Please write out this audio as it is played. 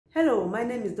Hello, my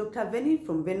name is Dr. Vennie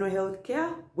from Vennie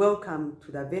Healthcare. Welcome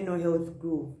to the Vennie Health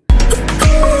Groove.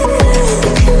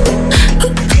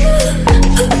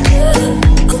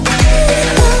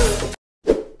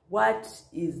 What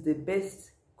is the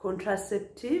best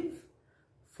contraceptive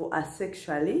for a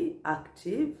sexually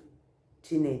active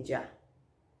teenager?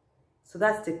 So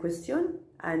that's the question,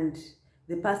 and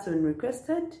the person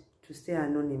requested to stay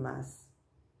anonymous.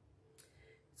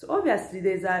 So obviously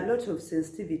there's a lot of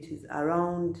sensitivities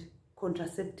around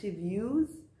contraceptive use,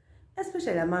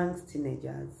 especially amongst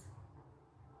teenagers.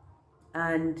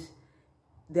 And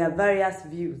there are various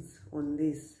views on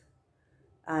this.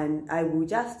 And I will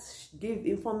just give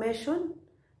information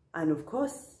and of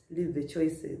course leave the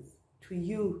choices to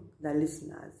you, the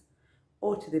listeners,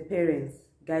 or to the parents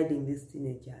guiding these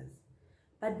teenagers.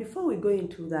 But before we go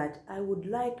into that, I would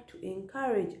like to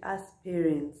encourage us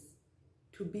parents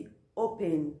to be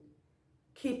open,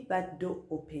 keep that door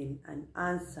open and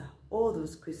answer all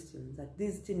those questions that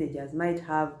these teenagers might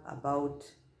have about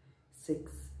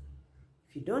sex.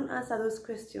 If you don't answer those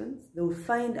questions, they'll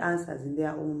find answers in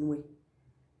their own way.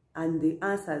 And the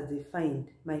answers they find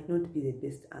might not be the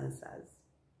best answers.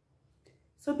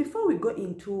 So before we go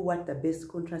into what the best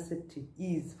contraceptive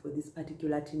is for this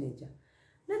particular teenager,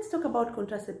 let's talk about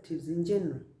contraceptives in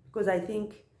general, because I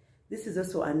think this is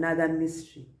also another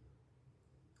mystery.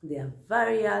 There are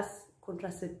various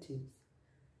contraceptives.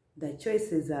 The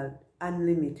choices are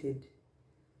unlimited,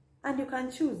 and you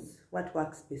can choose what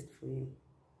works best for you.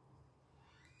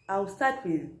 I'll start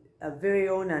with a very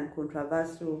own and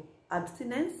controversial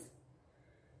abstinence.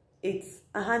 It's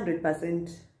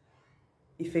 100%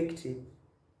 effective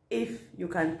if you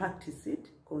can practice it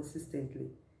consistently.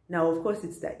 Now, of course,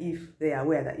 it's the if they are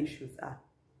where the issues are.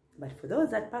 But for those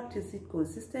that practice it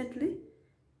consistently,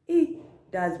 it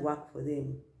does work for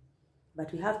them.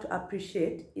 But we have to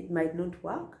appreciate it might not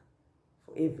work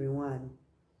for everyone.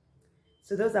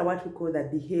 So those are what we call the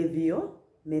behavioral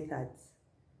methods,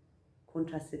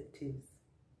 contraceptives.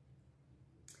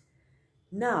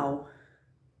 Now,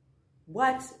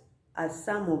 what are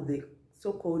some of the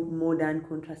so-called modern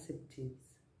contraceptives?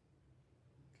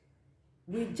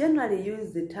 We generally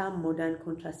use the term modern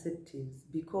contraceptives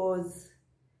because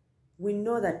we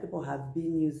know that people have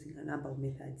been using a number of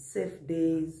methods, safe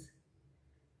days.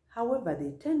 However,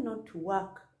 they tend not to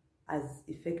work as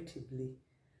effectively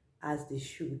as they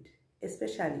should,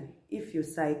 especially if your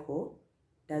cycle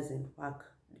doesn't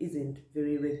work, isn't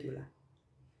very regular.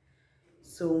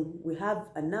 So we have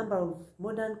a number of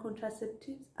modern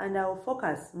contraceptives, and I will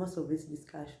focus most of this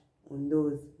discussion on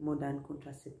those modern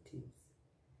contraceptives.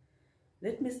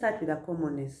 Let me start with the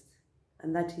commonest,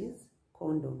 and that is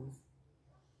condoms.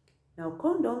 Now,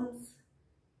 condoms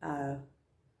are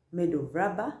made of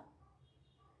rubber,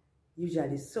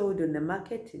 usually sold on the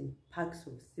market in packs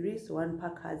of 3, so one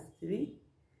pack has 3.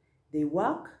 They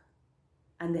work,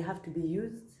 and they have to be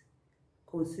used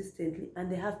consistently, and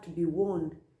they have to be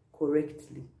worn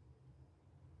correctly.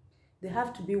 They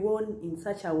have to be worn in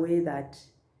such a way that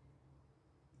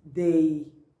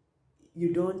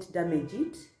you don't damage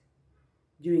it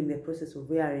during the process of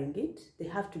wearing it. They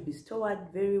have to be stored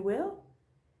very well.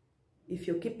 If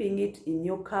you're keeping it in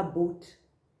your car boot,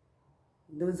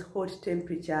 those hot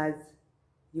temperatures,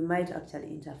 you might actually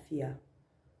interfere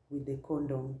with the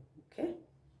condom, okay?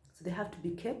 So they have to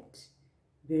be kept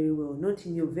very well, not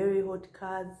in your very hot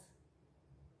cars,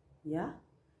 yeah?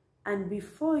 And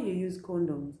before you use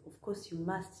condoms, of course, you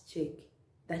must check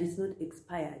that it's not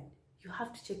expired. You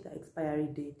have to check the expiry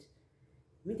date.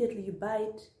 Immediately you buy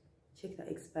it, check the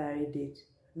expiry date.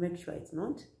 Make sure it's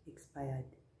not expired.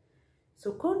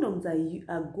 So condoms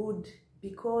are good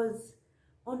because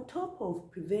on top of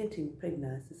preventing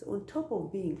pregnancies, on top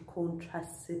of being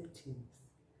contraceptives,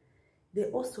 they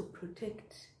also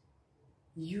protect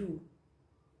you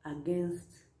against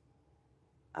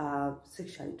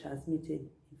sexually transmitted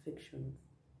infections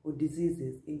or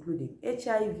diseases, including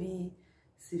HIV,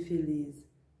 syphilis,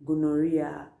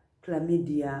 gonorrhea,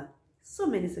 chlamydia, so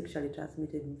many sexually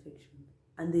transmitted infections.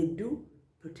 And they do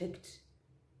protect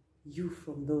you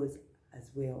from those as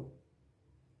well.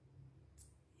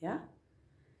 Yeah?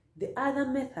 The other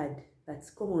method that's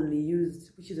commonly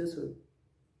used, which is also,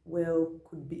 well,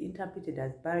 could be interpreted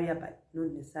as barrier, but not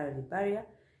necessarily barrier,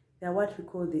 they are what we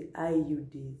call the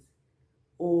IUDs,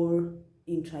 or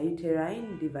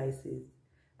intrauterine devices.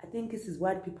 I think this is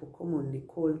what people commonly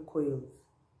call coils.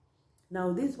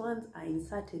 Now, these ones are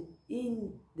inserted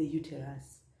in the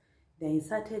uterus. They're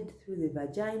inserted through the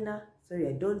vagina. Sorry,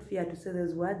 I don't fear to say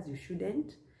those words, you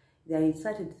shouldn't. They are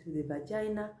inserted through the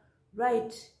vagina,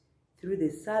 right through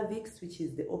the cervix, which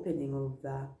is the opening of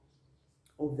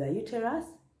the uterus,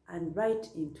 and right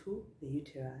into the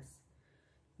uterus.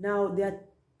 Now, the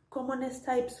commonest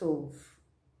types of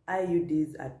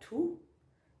IUDs are two: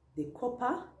 the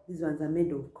copper, these ones are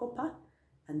made of copper,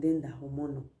 and then the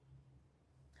hormonal.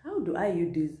 How do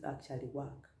IUDs actually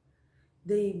work?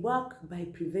 They work by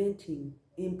preventing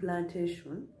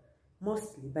implantation,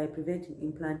 mostly by preventing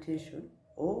implantation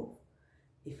of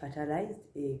a fertilized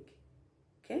egg.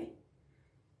 Okay?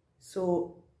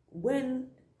 So when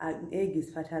an egg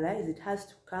is fertilized, it has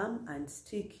to come and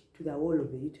stick to the wall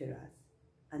of the uterus.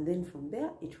 And then from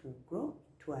there, it will grow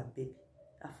into a baby,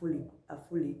 a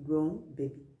fully grown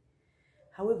baby.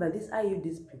 However, these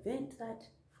IUDs prevent that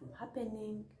from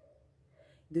happening.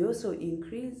 They also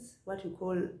increase what we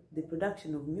call the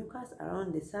production of mucus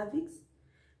around the cervix,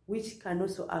 which can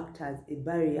also act as a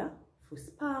barrier for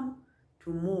sperm to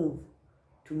move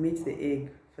to meet the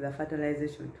egg for the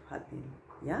fertilization to happen.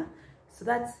 Yeah, so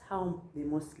that's how they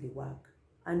mostly work.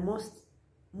 And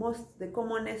the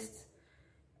commonest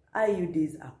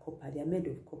IUDs are copper. They are made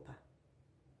of copper.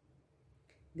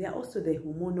 They are also the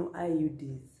hormonal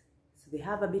IUDs. So they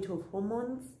have a bit of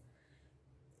hormones,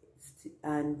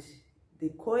 and the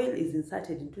coil is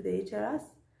inserted into the uterus,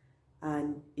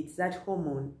 and it's those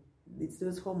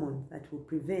hormones that will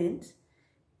prevent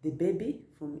the baby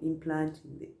from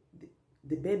implanting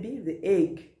the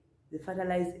egg, the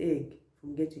fertilized egg,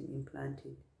 from getting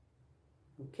implanted.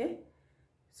 Okay,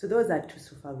 so those are two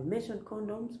so far. We mentioned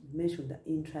condoms, we mentioned the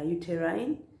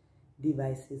intrauterine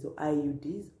devices, or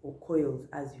IUDs, or coils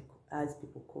as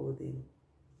people call them.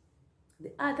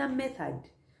 The other method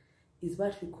is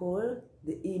what we call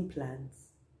the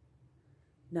implants.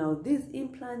 Now, these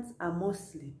implants are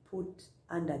mostly put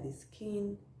under the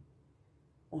skin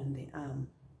on the arm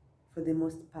for the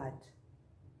most part.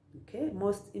 Okay,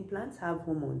 most implants have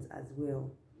hormones as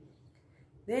well.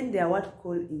 Then there are what we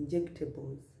call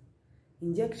injectables.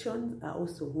 Injections are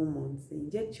also hormones. They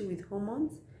inject you with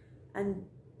hormones, and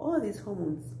all these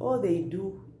hormones, all they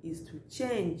do is to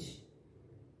change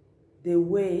the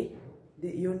way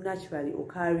your naturally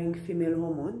occurring female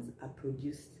hormones are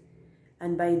produced.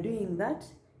 And by doing that,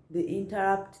 they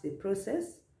interrupt the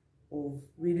process of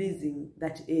releasing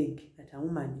that egg that a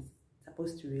woman is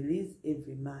supposed to release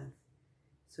every month.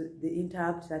 So they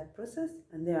interrupt that process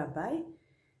and thereby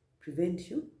prevent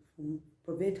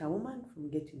a woman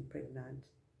from getting pregnant.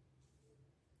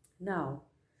 Now,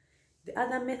 the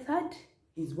other method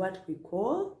is what we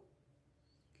call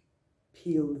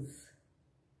pills.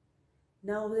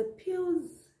 Now, the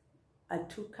pills are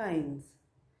two kinds.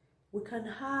 We can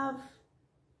have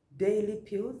daily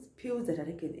pills that are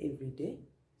taken every day.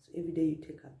 So every day you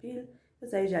take a pill.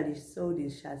 Those are usually sold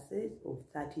in sachets of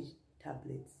 30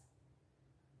 tablets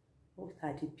or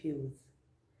 30 pills.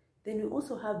 Then we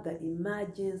also have the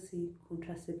emergency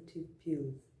contraceptive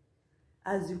pills.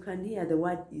 As you can hear, the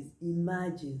word is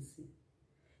emergency.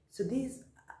 So these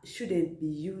shouldn't be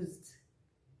used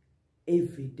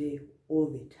every day, all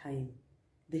the time.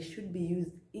 They should be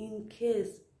used in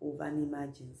case of an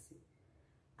emergency.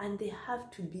 And they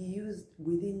have to be used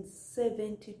within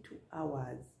 72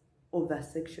 hours of the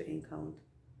sexual encounter.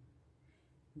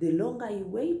 The longer you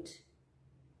wait,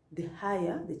 the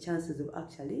higher the chances of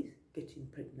actually getting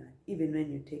pregnant, even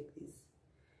when you take this.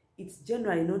 It's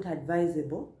generally not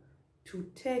advisable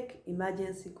to take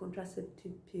emergency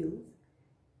contraceptive pills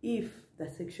if the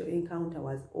sexual encounter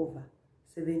was over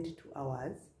 72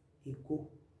 hours ago.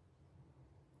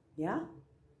 Yeah,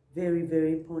 very,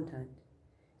 very important.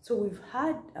 So we've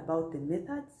heard about the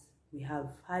methods. We have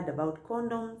heard about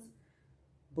condoms,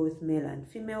 both male and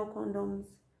female condoms.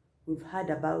 We've heard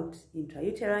about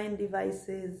intrauterine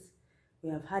devices. We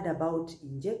have heard about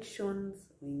injections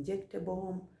or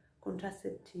injectable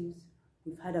contraceptives.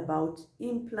 We've heard about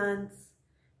implants,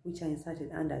 which are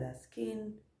inserted under the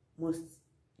skin, most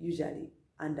usually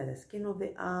under the skin of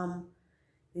the arm.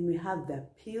 Then we have the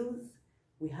pills.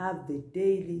 We have the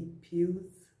daily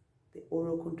pills, the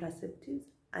oral contraceptives,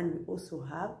 and we also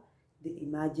have the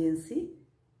emergency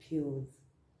pills.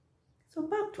 So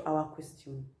back to our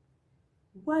question.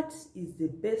 What is the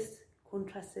best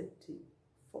contraceptive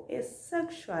for a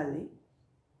sexually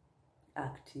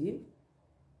active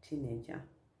teenager?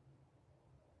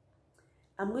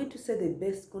 I'm going to say the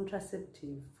best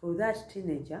contraceptive for that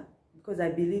teenager, because I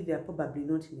believe they are probably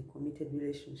not in a committed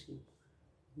relationship,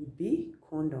 would be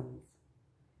condoms.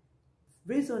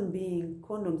 Reason being,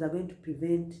 condoms are going to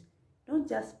prevent not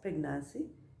just pregnancy,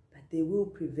 but they will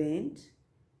prevent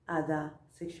other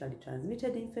sexually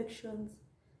transmitted infections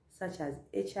such as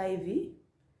HIV,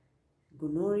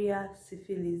 gonorrhea,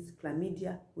 syphilis,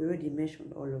 chlamydia. We already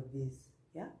mentioned all of these.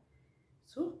 Yeah,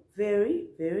 so very,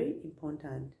 very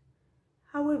important.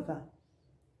 However,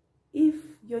 If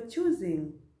you're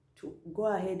choosing to go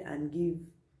ahead and give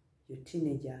your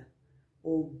teenager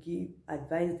or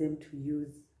advise them to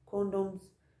use condoms,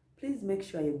 please make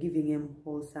sure you're giving them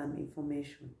wholesome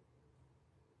information.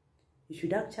 You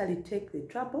should actually take the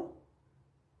trouble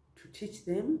to teach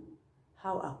them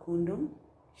how a condom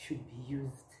should be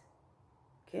used.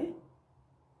 Okay?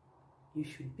 You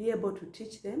should be able to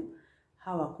teach them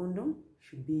how a condom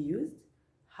should be used,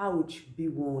 how it should be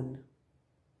worn.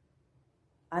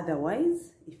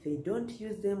 Otherwise, if they don't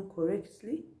use them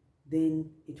correctly, then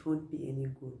it won't be any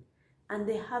good. And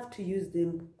they have to use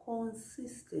them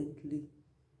consistently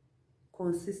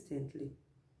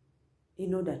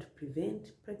in order to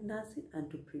prevent pregnancy and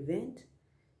to prevent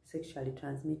sexually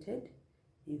transmitted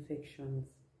infections.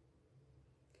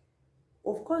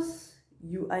 Of course,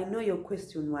 I know your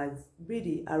question was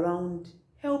really around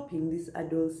helping this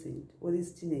adolescent or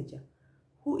this teenager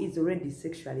who is already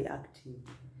sexually active.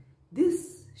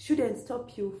 This shouldn't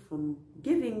stop you from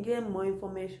giving them more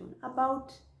information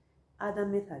about other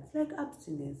methods like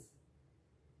abstinence.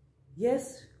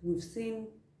 Yes, we've seen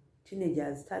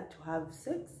teenagers start to have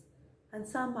sex, and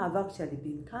some have actually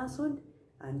been cancelled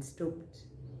and stopped.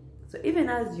 So even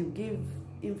as you give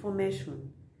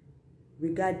information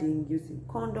regarding using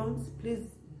condoms, please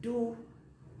do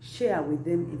share with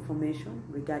them information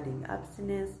regarding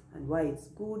abstinence and why it's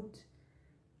good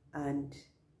and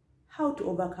how to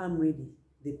overcome really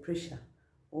the pressure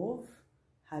of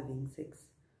having sex.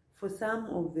 For some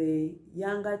of the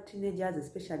younger teenagers,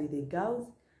 especially the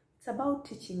girls, it's about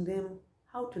teaching them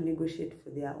how to negotiate for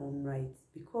their own rights,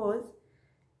 because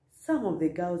some of the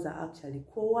girls are actually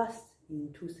coerced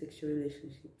into sexual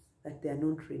relationships that they are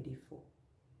not ready for.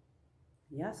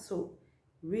 Yeah, so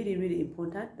really, really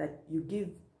important that you give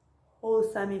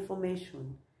wholesome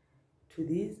information to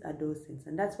these adolescents.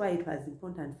 And that's why it was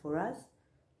important for us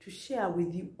to share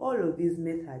with you all of these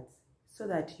methods so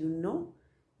that you know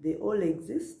they all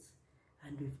exist,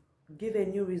 and we've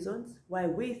given you reasons why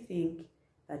we think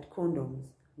that condoms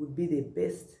would be the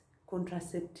best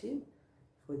contraceptive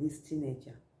for this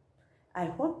teenager. I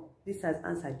hope this has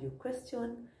answered your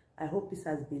question. I hope this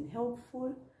has been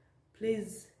helpful.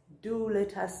 Please do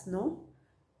let us know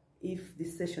if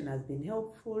this session has been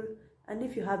helpful, and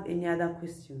if you have any other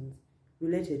questions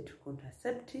related to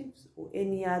contraceptives or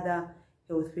any other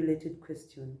health-related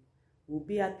question, we'll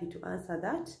be happy to answer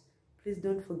that. Please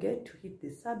don't forget to hit the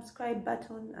subscribe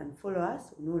button and follow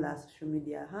us on all our social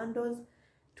media handles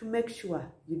to make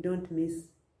sure you don't miss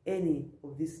any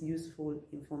of this useful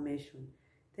information.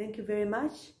 Thank you very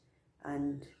much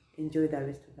and enjoy the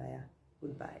rest of the year.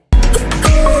 Goodbye.